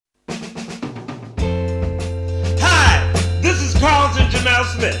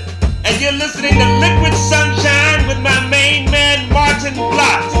Smith, and you're listening to Liquid Sunshine with my main man, Martin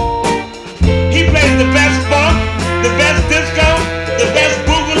Blott. He plays the best funk, the best disco, the best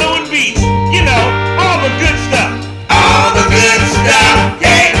boogaloo and beats. You know, all the good stuff. All the good stuff,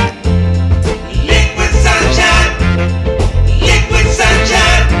 yeah. Liquid Sunshine, Liquid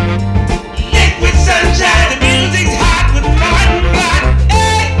Sunshine, Liquid Sunshine. The music's hot with Martin Blott,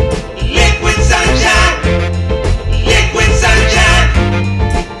 hey. Liquid Sunshine, Liquid Sunshine,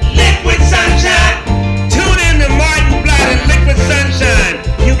 Liquid Sunshine. Tune in to Martin Blott and Liquid Sunshine.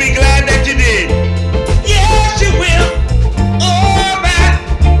 You'll be glad that you did. Yes, you will. All right.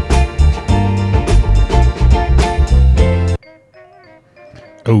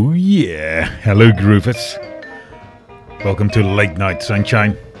 Oh yeah, hello groovers. Welcome to Late Night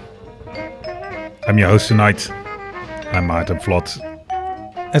Sunshine. I'm your host tonight. I'm Martin Vlot.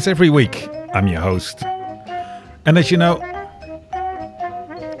 As every week, I'm your host. And as you know,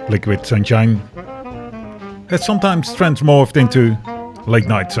 Liquid Sunshine has sometimes transmorphed into Late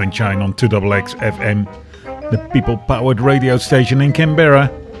Night Sunshine on 2XX FM, the people-powered radio station in Canberra.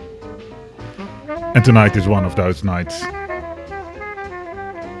 And tonight is one of those nights.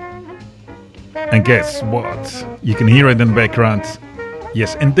 And guess what? You can hear it in the background.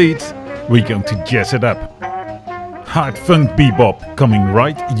 Yes, indeed, we're going to jazz it up. Hard funk BeBop coming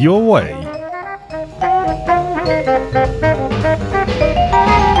right your way.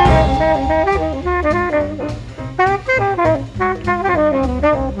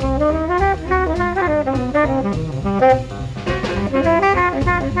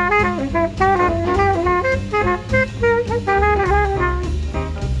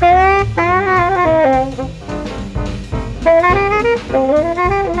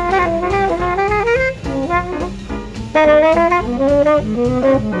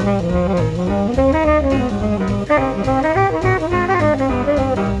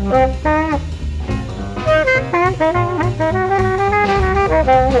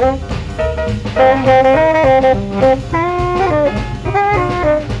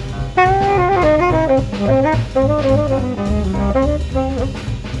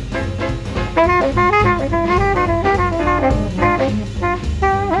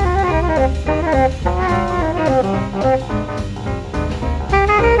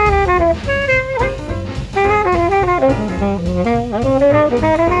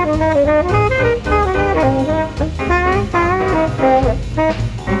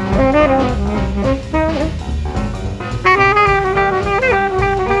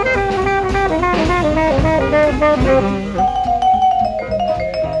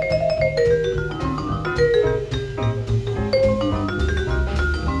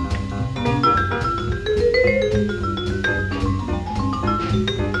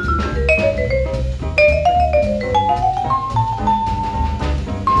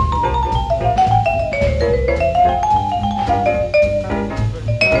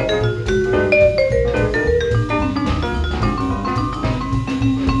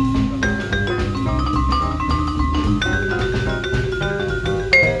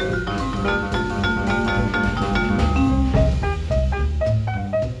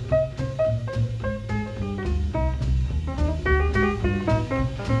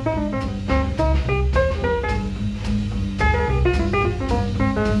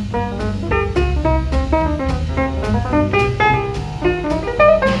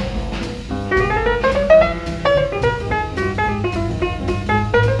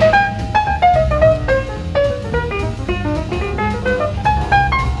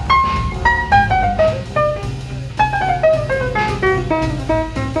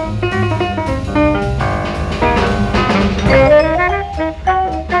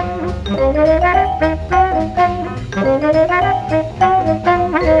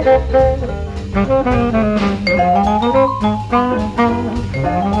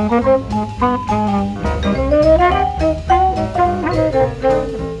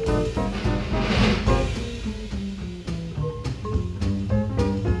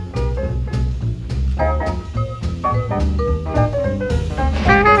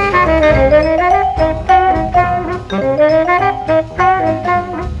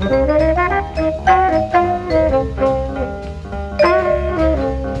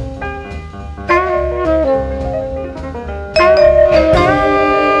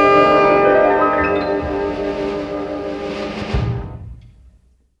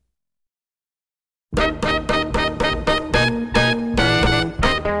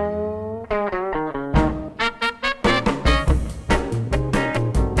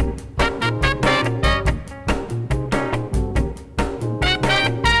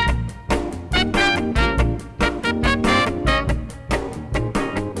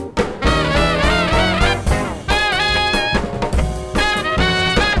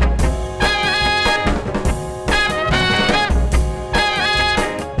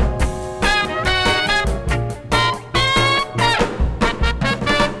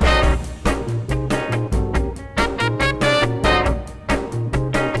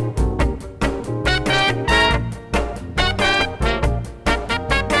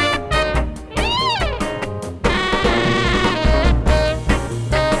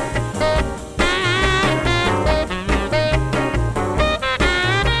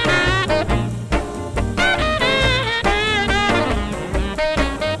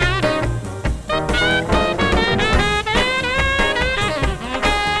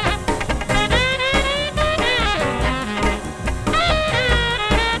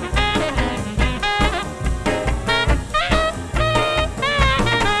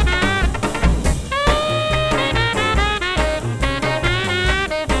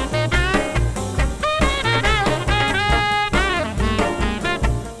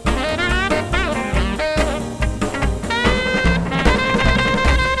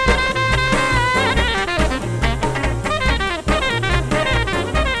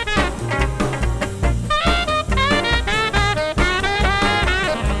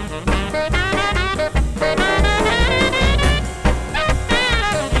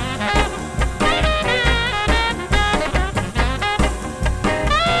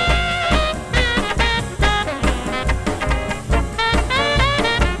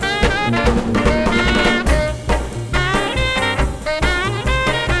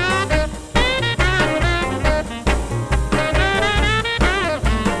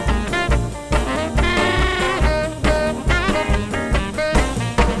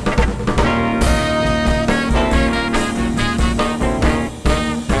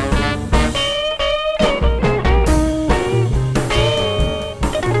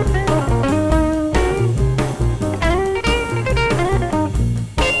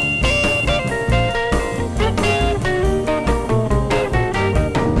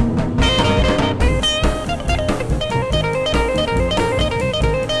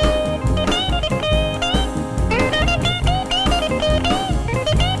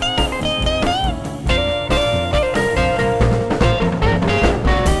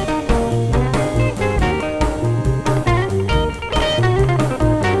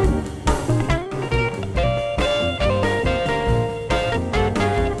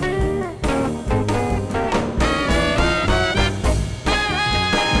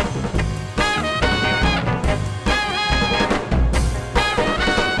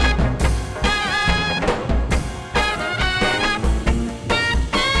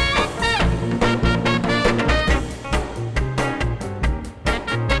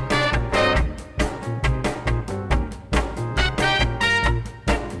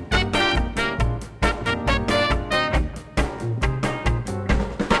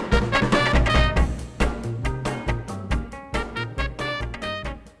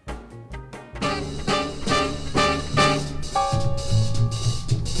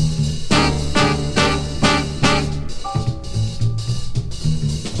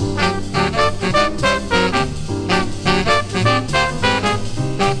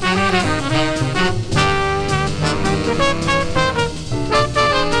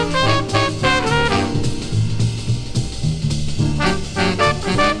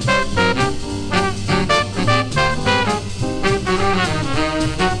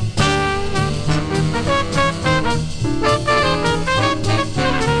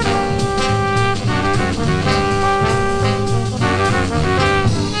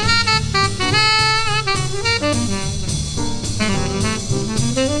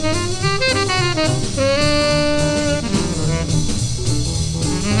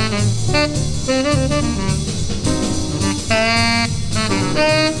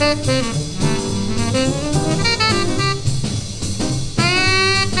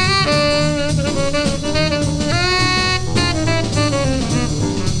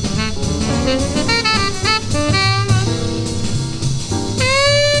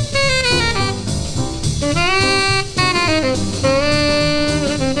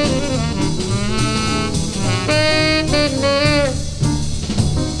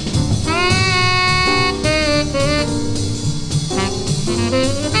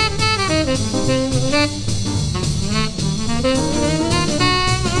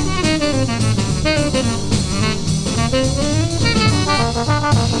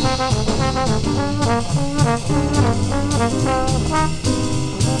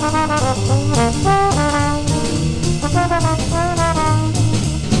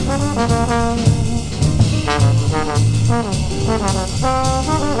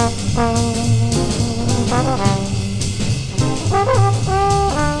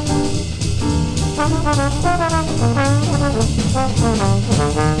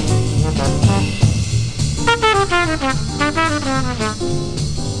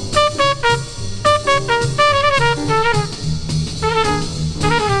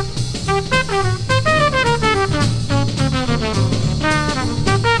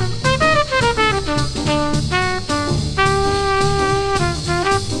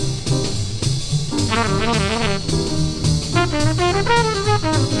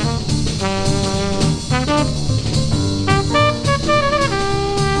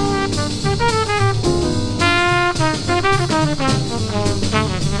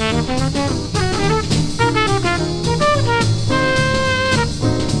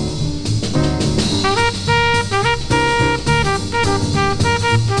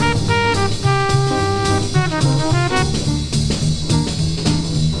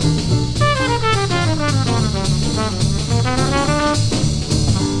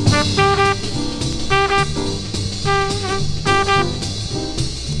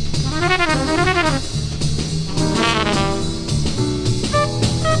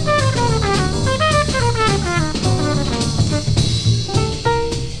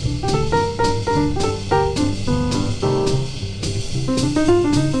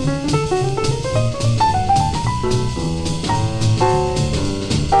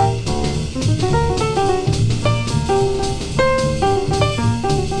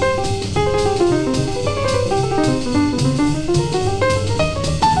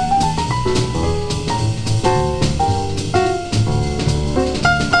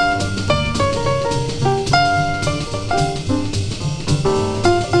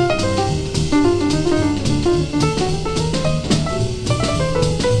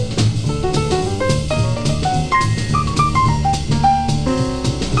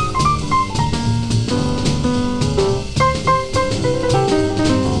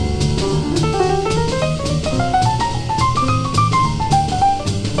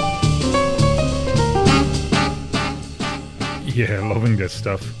 Yeah, loving this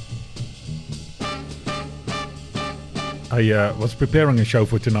stuff. I was preparing a show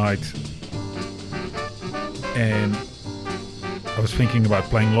for tonight, and I was thinking about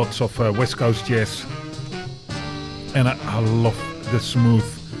playing lots of West Coast jazz, and I love the smooth,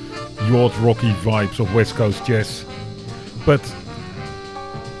 yacht rocky vibes of West Coast jazz. But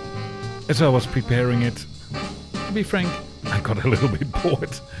as I was preparing it, to be frank, I got a little bit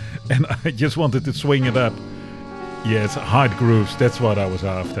bored, and I just wanted to swing it up. Yes, hard grooves, that's what I was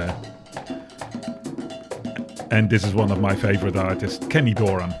after. And this is one of my favorite artists, Kenny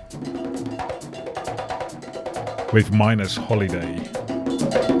Dorham, with Minus Holiday.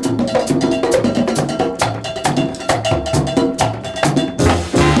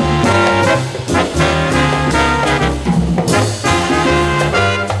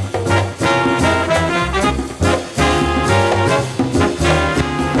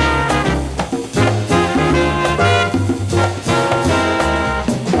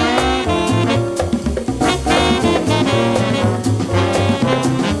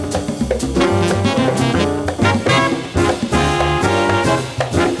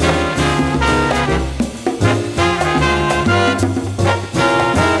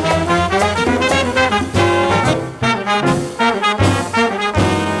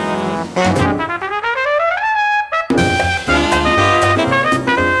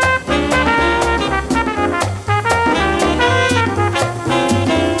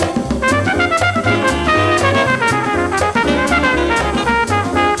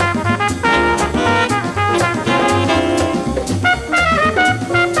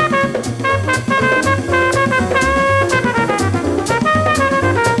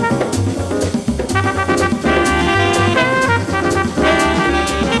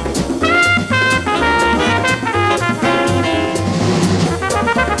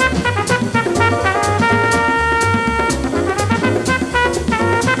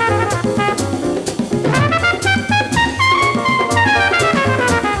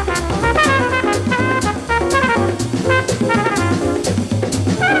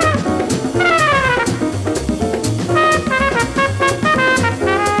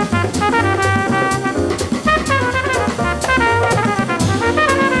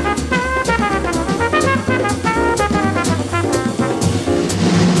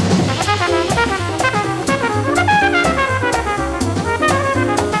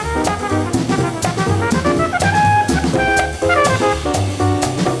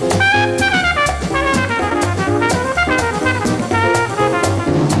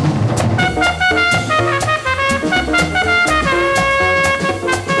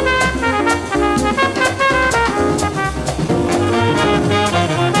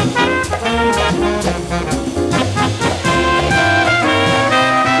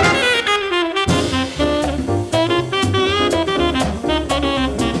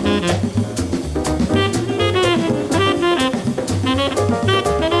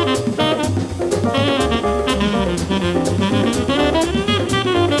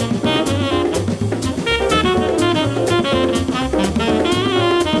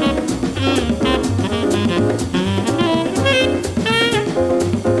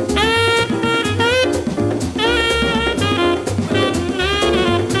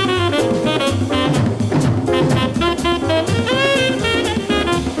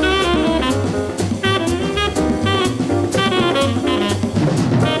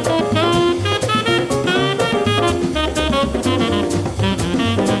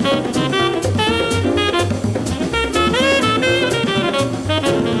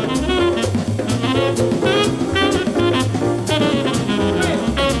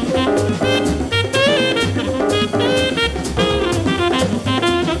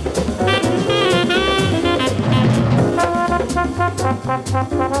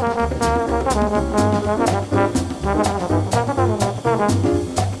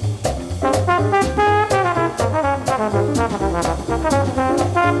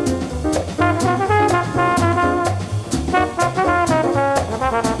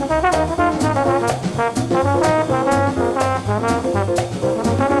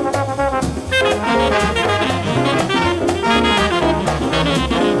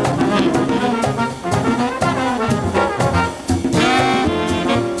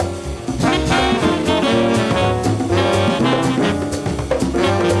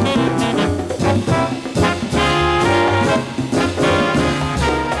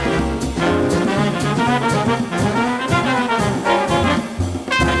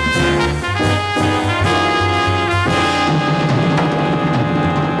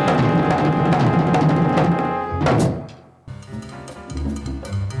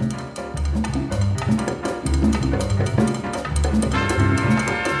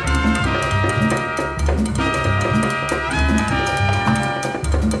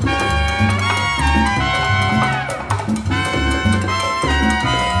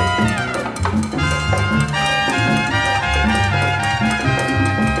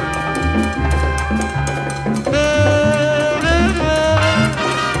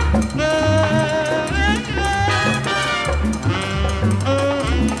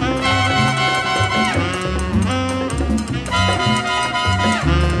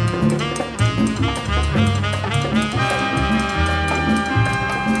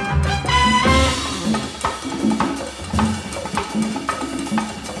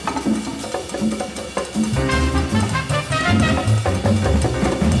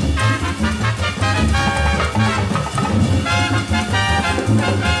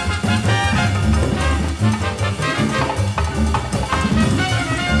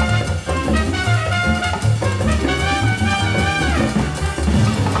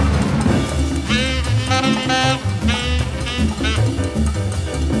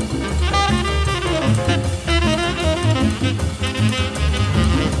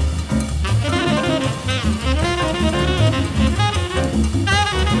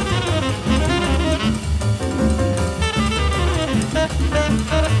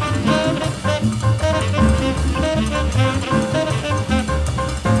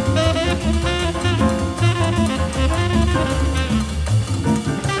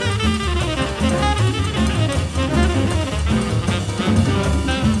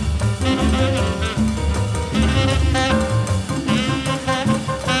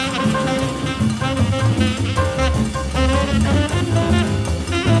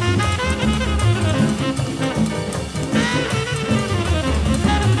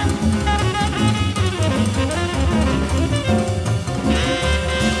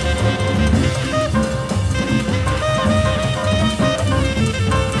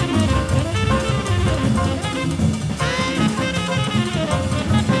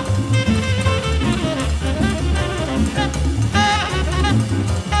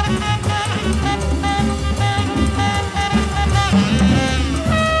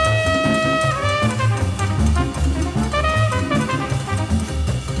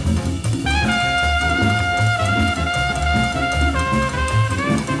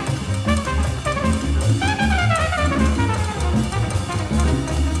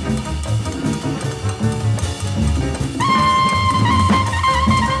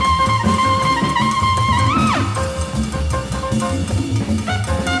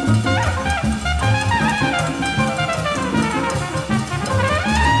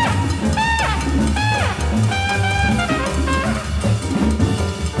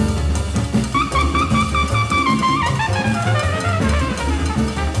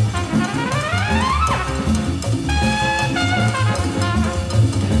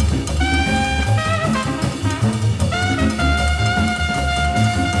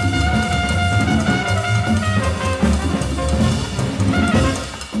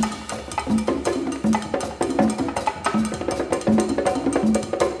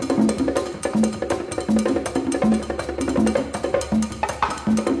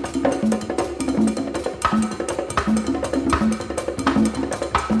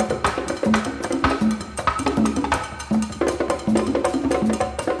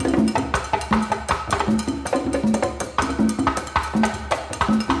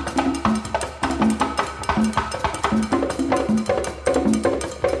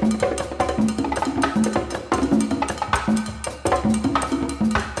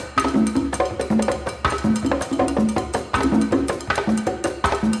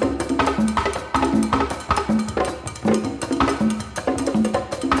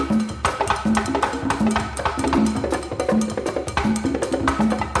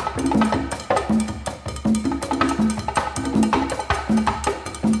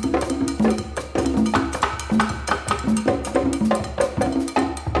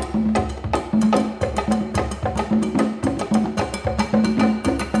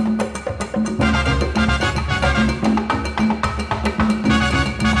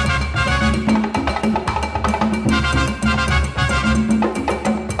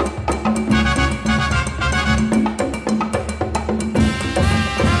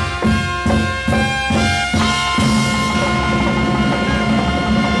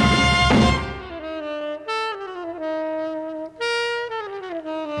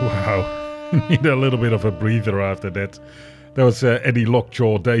 Wow, need a little bit of a breather after that. That was Eddie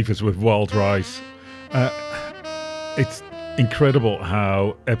Lockjaw Davis with Wild Rice. It's incredible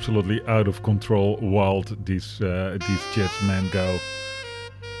how absolutely out of control wild these jazz men go.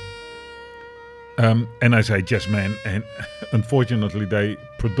 And I say jazz men, and unfortunately they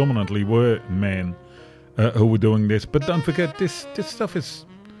predominantly were men who were doing this. But don't forget, this stuff is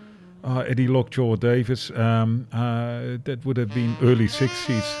Eddie Lockjaw Davis. That would have been early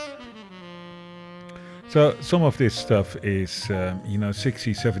 60s. So some of this stuff is,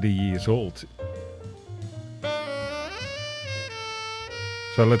 60, 70 years old.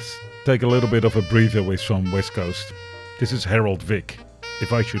 So let's take a little bit of a breather with some West Coast. This is Harold Vick,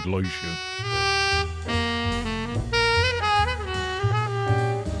 If I Should Lose You.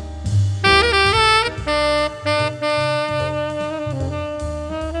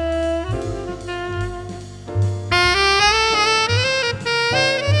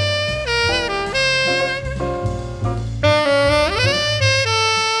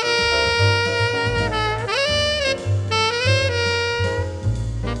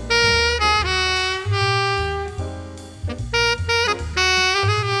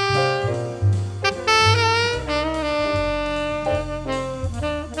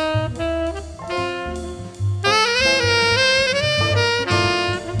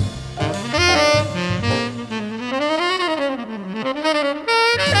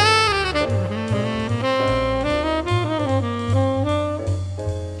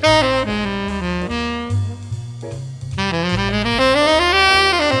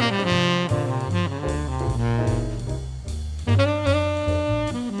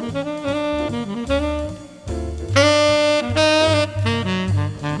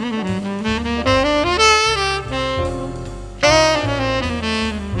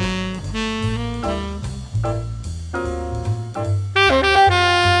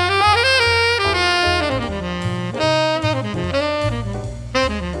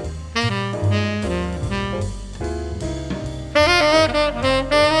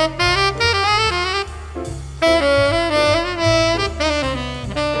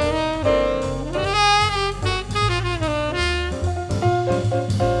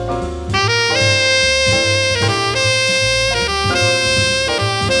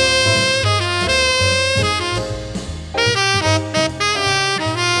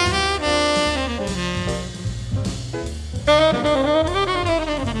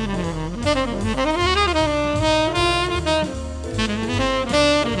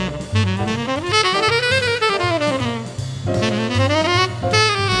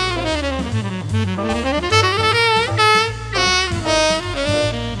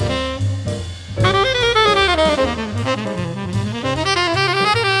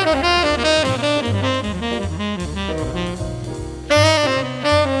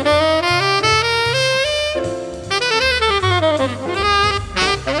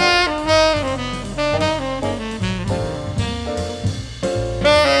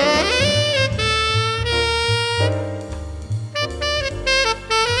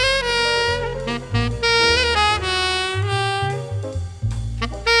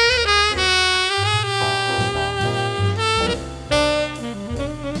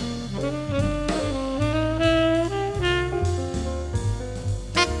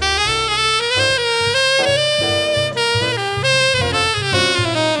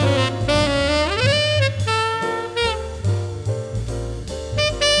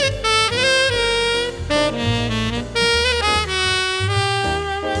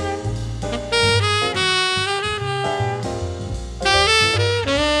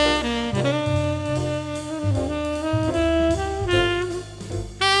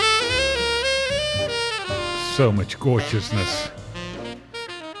 So much gorgeousness.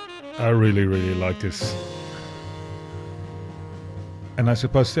 I really, really like this. And I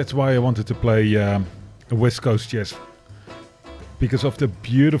suppose that's why I wanted to play a West Coast jazz. Because of the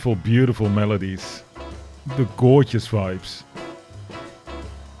beautiful, beautiful melodies. The gorgeous vibes.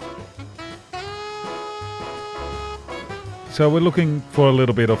 So we're looking for a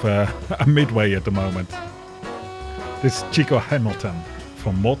little bit of a midway at the moment. This is Chico Hamilton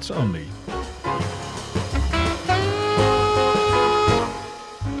from Mods Only.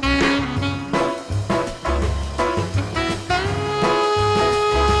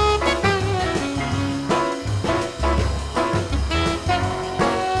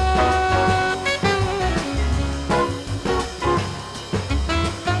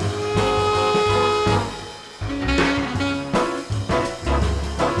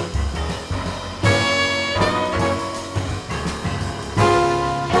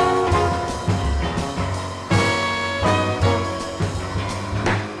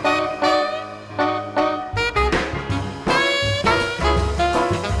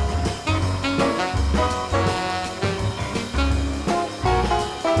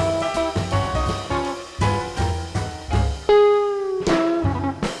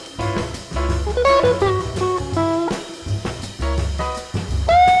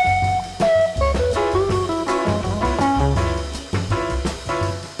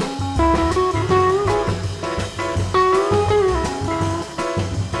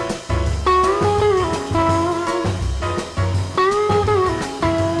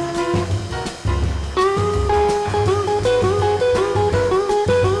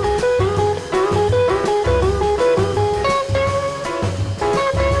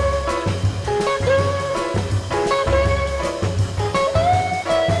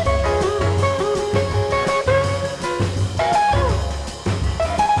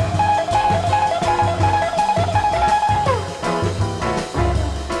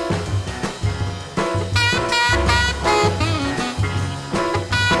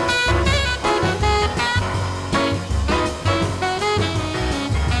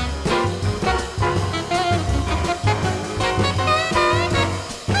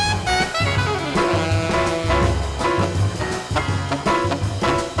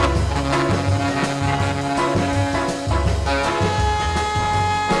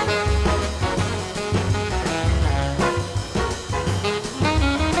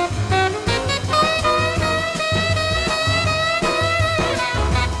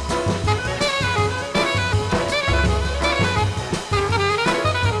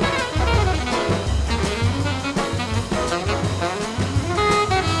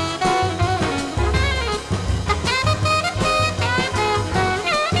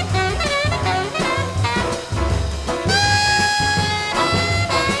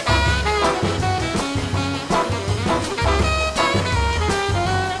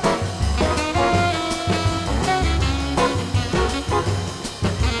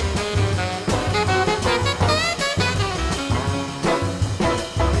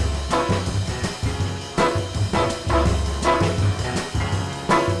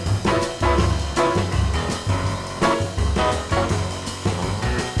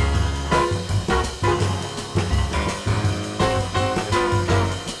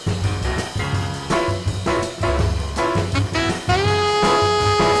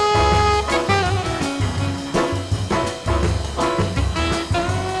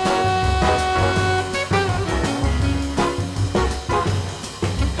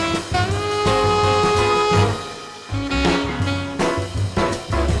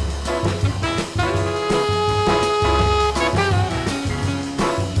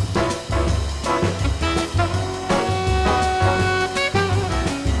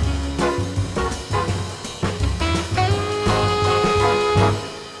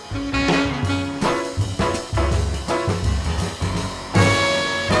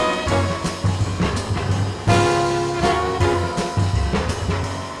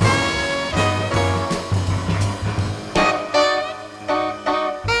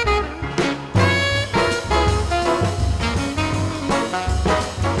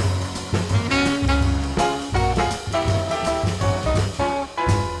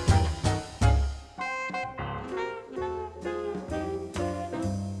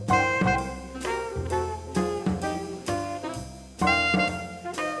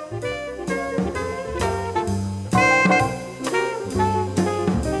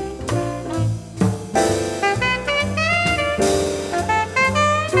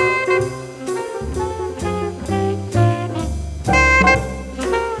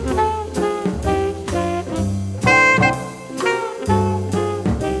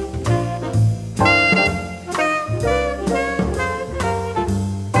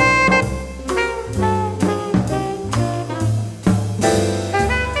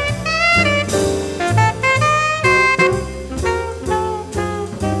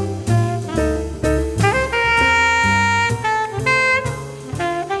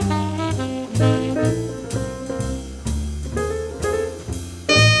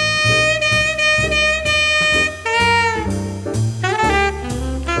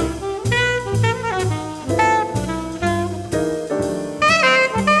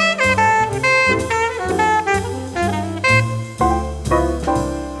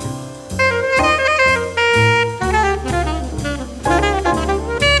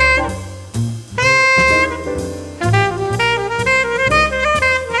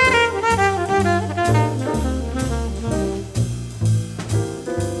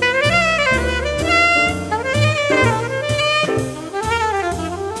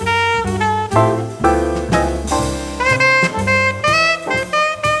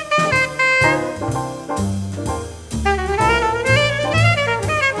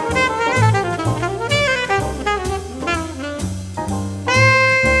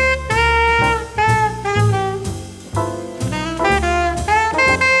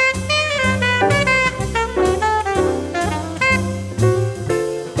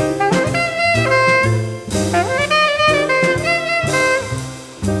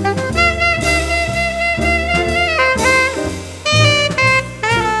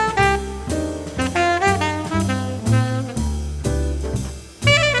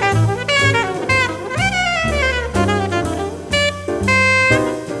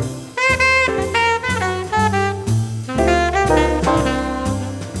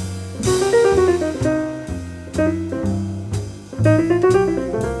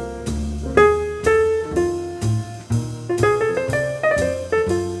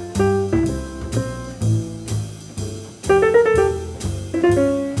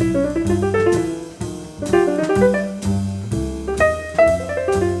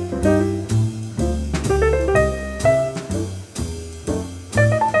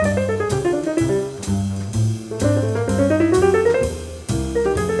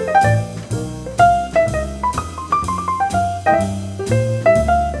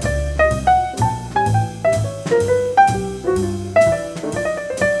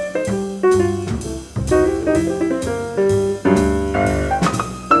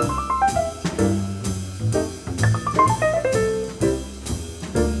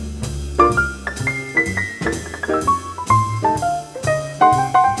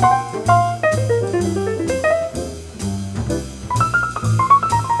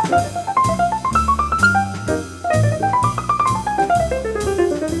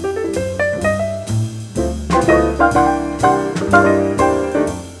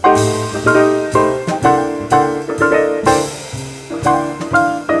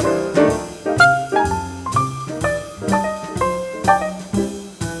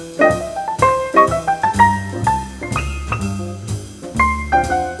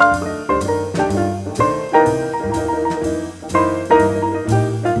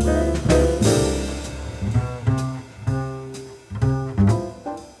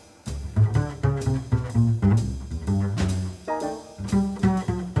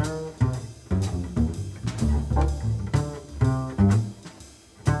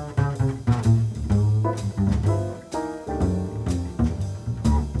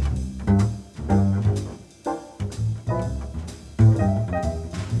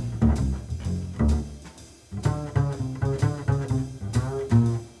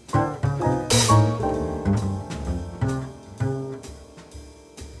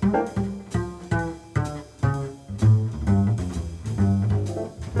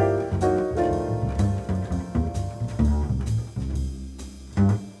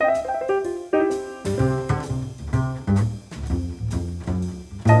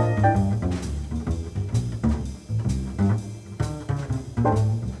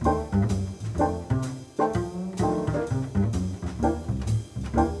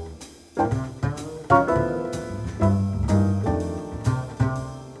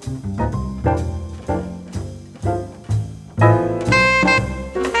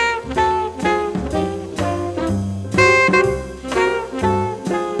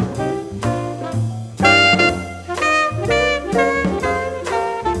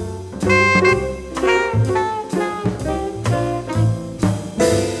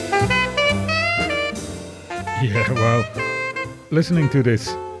 listening to this,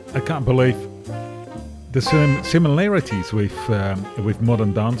 I can't believe the similarities with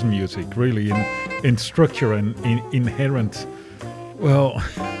modern dance music, really in structure and in inherent, well,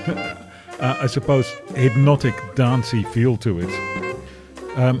 I suppose hypnotic dancey feel to it.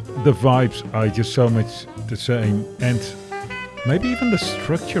 The vibes are just so much the same, and maybe even the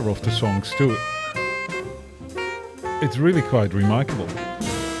structure of the songs too. It's really quite remarkable.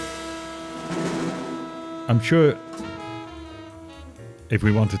 I'm sure if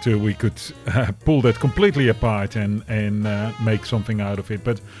we wanted to, we could pull that completely apart and make something out of it.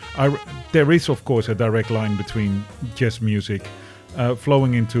 But there is, of course, a direct line between jazz music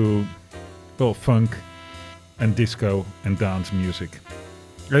flowing into, well, funk and disco and dance music.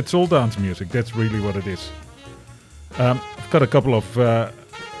 It's all dance music. That's really what it is. I've got a couple of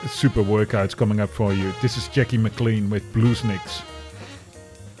super workouts coming up for you. This is Jackie McLean with Bluesnicks,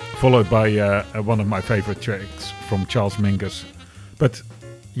 followed by one of my favorite tracks from Charles Mingus. But,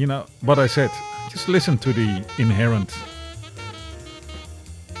 you know, what I said, just listen to the inherent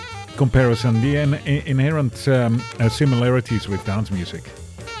comparison, the inherent similarities with dance music.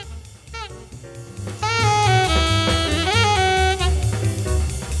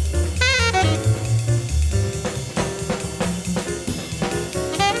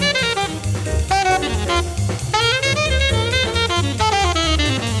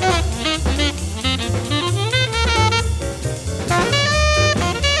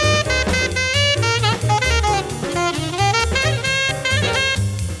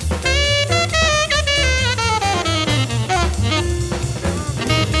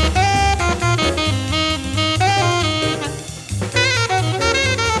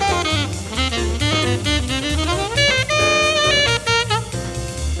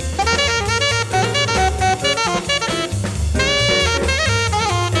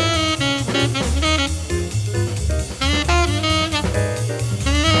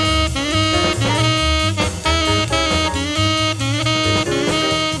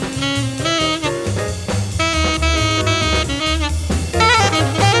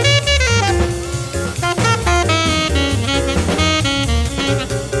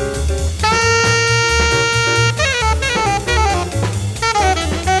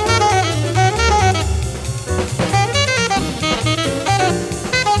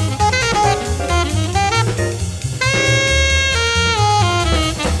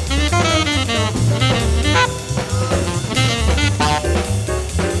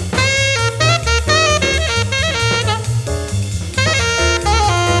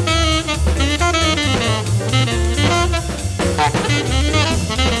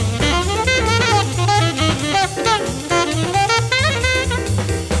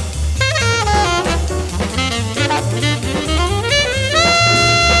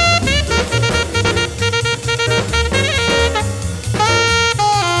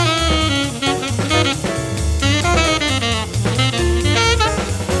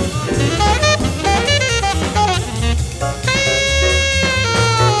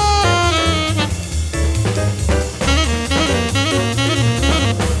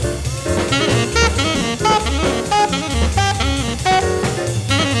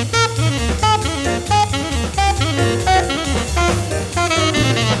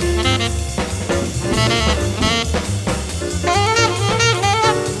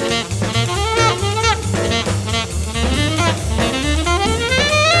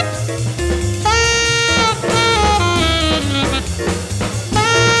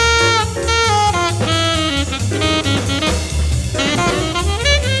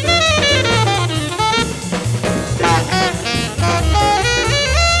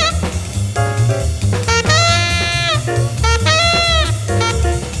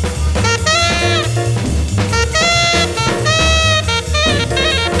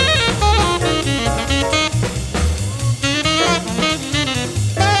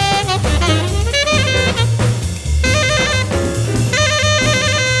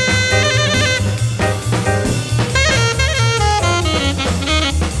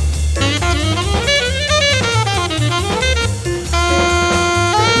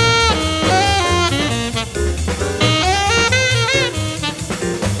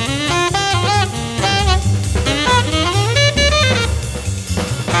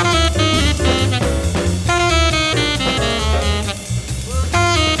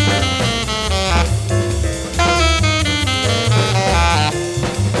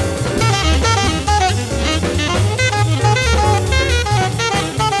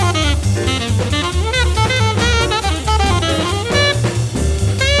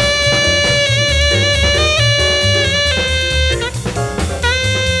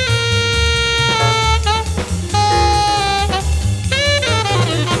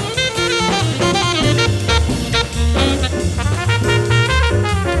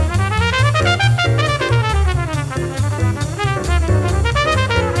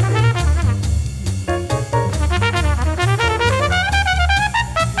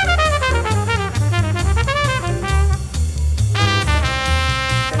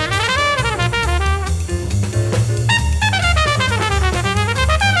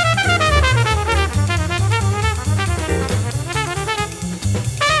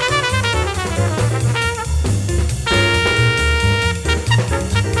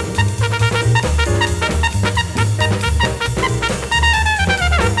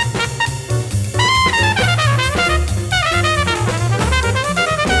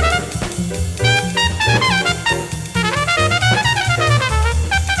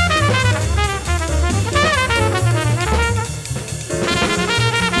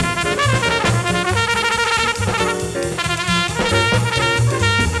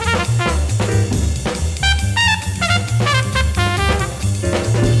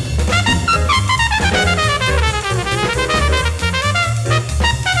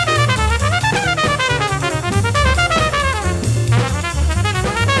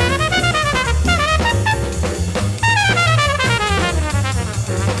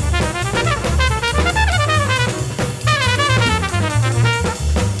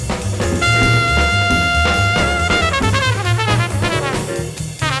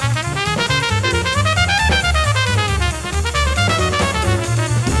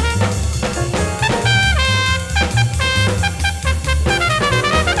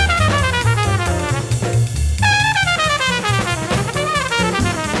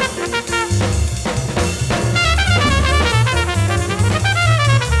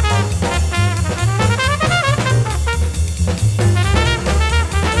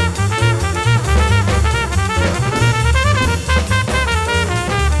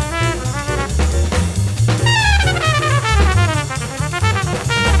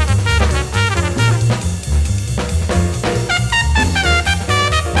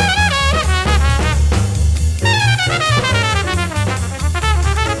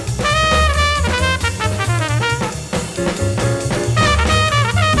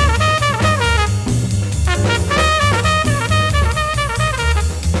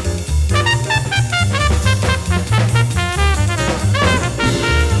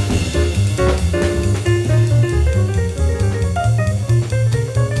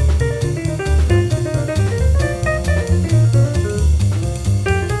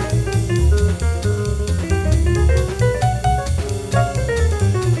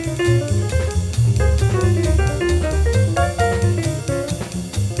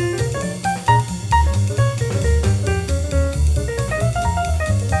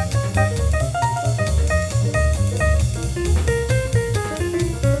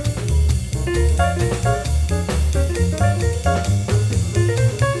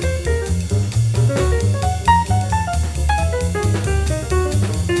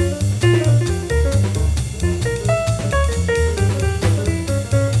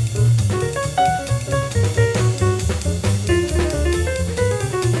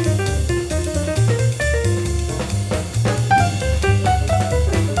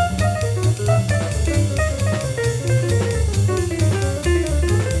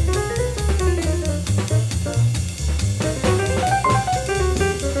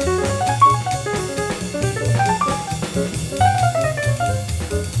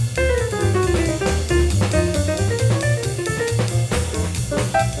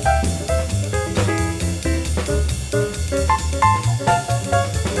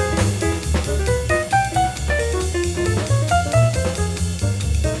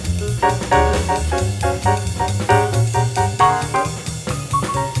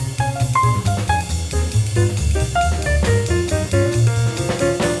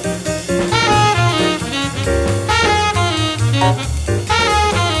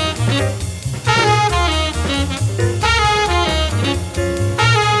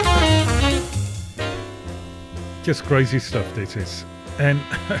 Just crazy stuff this is. And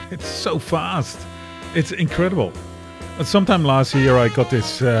it's so fast. It's incredible. Sometime last year I got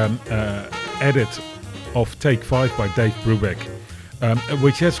this edit of Take 5 by Dave Brubeck,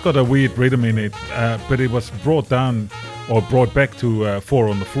 which has got a weird rhythm in it, but it was brought down or brought back to 4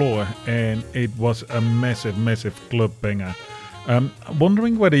 on the floor, and it was a massive, massive club banger.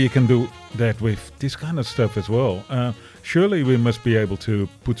 Wondering whether you can do that with this kind of stuff as well. Surely we must be able to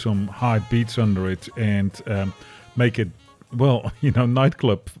put some hard beats under it and make it, well,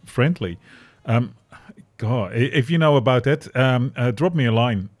 nightclub friendly. God, if you know about that, drop me a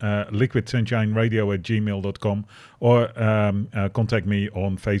line, liquidsunshineradio@gmail.com, or contact me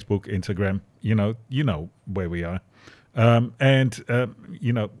on Facebook, Instagram. You know where we are.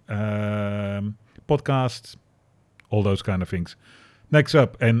 Podcasts, all those kind of things. Next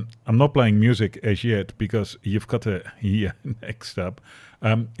up, and I'm not playing music as yet because you've got to hear next up.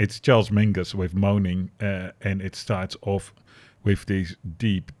 It's Charles Mingus with Moaning, and it starts off with these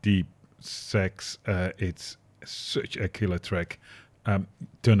deep, deep sax. It's such a killer track.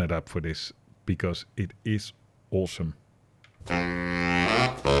 Turn it up for this because it is awesome.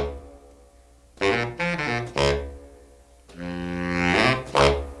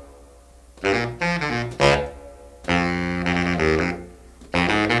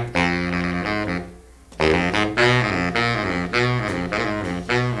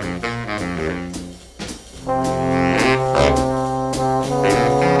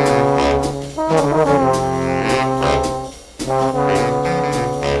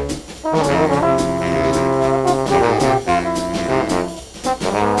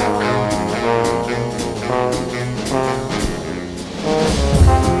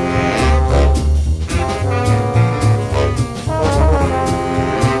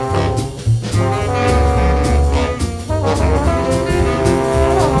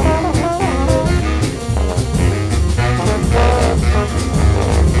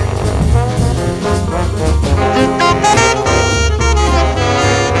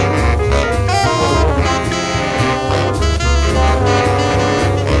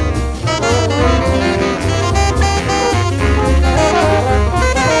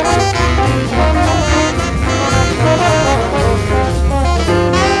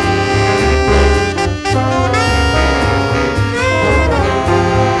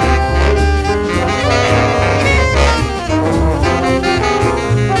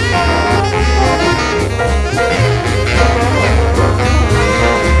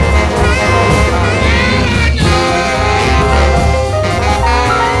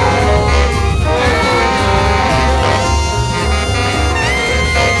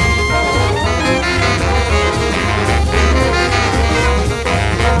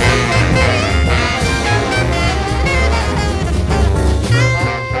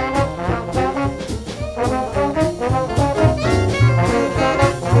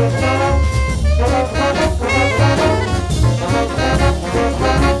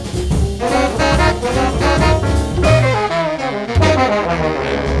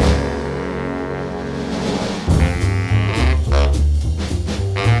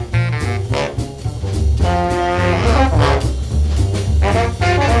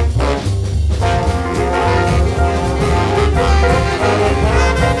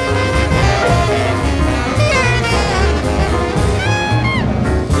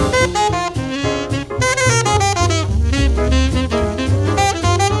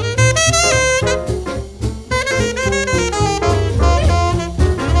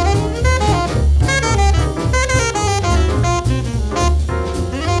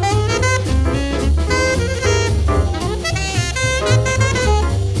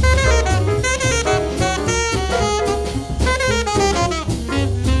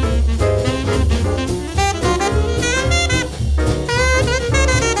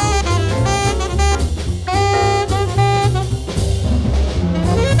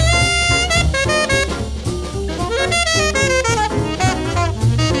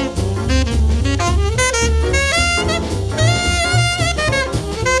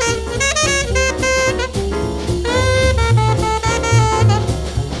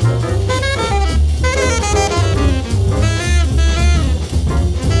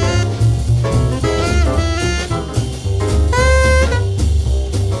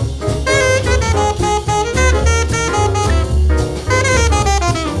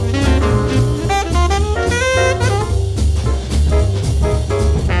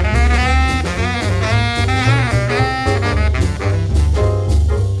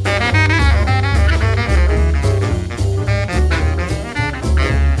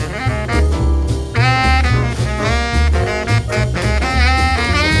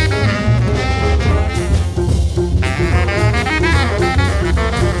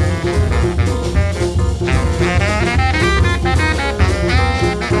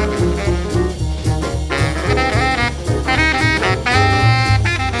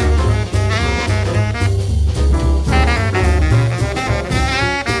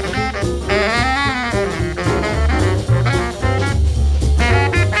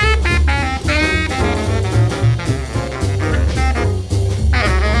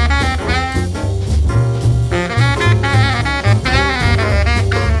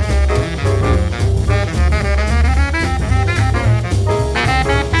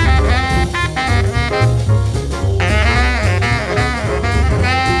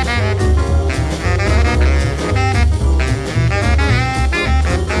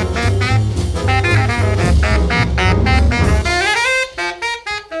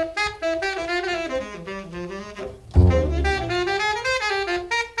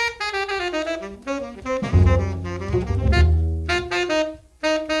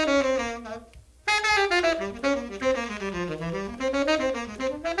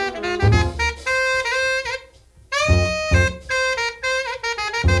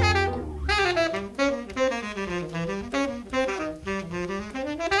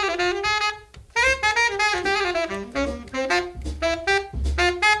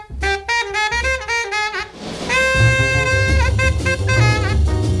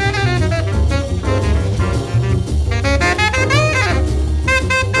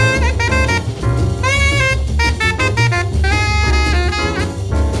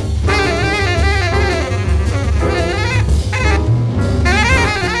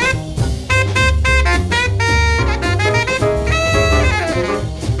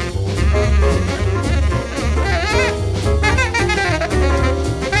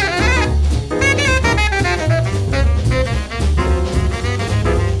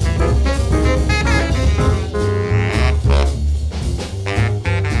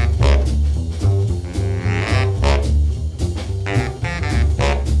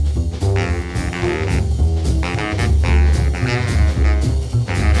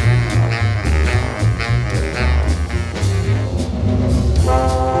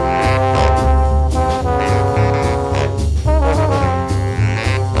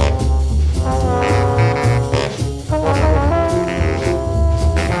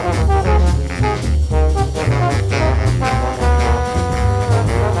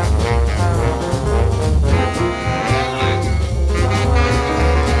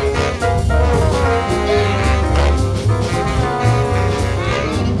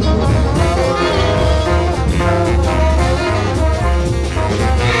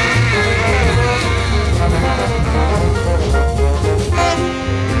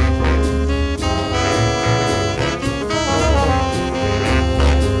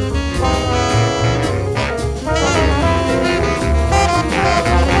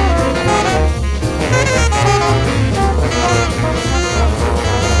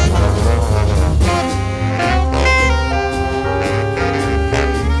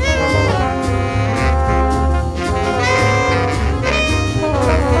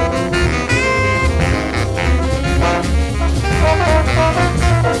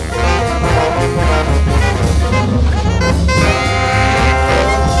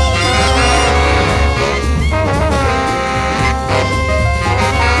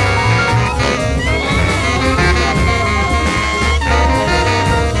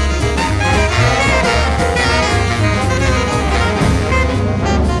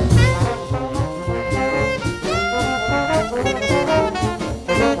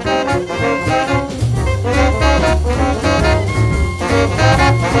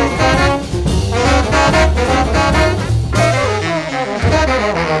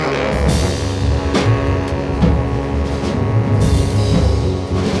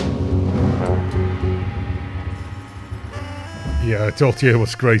 I told you it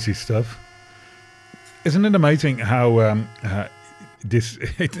was crazy stuff. Isn't it amazing how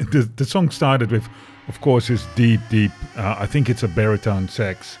the song started with, of course, this deep, I think it's a baritone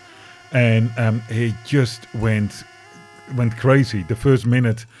sax, and it just went crazy. The first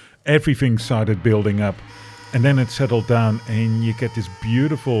minute, everything started building up, and then it settled down, and you get this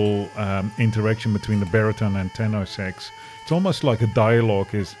beautiful interaction between the baritone and tenor sax. It's almost like a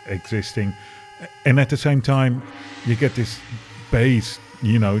dialogue is existing, and at the same time, you get this bass.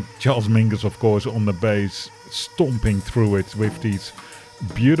 You know, Charles Mingus, of course, on the bass, stomping through it with these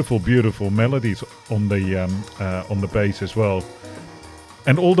beautiful, beautiful melodies on the bass as well.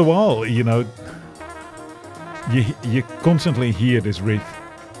 And all the while, you know, you constantly hear this riff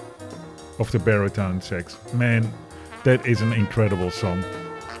of the baritone sax. Man, that is an incredible song.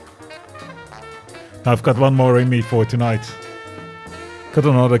 Now I've got one more in me for tonight. Got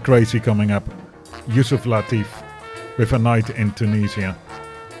another crazy coming up. Yusuf Latif with A Night in Tunisia.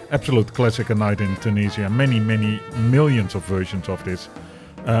 Absolute classic, A Night in Tunisia. Many millions of versions of this.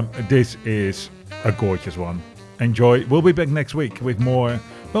 This is a gorgeous one. Enjoy. We'll be back next week with more,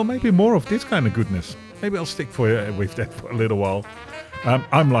 well, maybe more of this kind of goodness. Maybe I'll stick with that for a little while.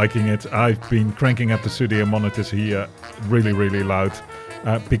 I'm liking it. I've been cranking up the studio monitors here really loud.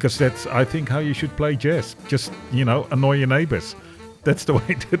 Because that's, I think, how you should play jazz. Just, you know, annoy your neighbors. That's the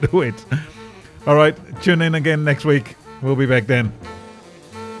way to do it. All right, tune in again next week. We'll be back then.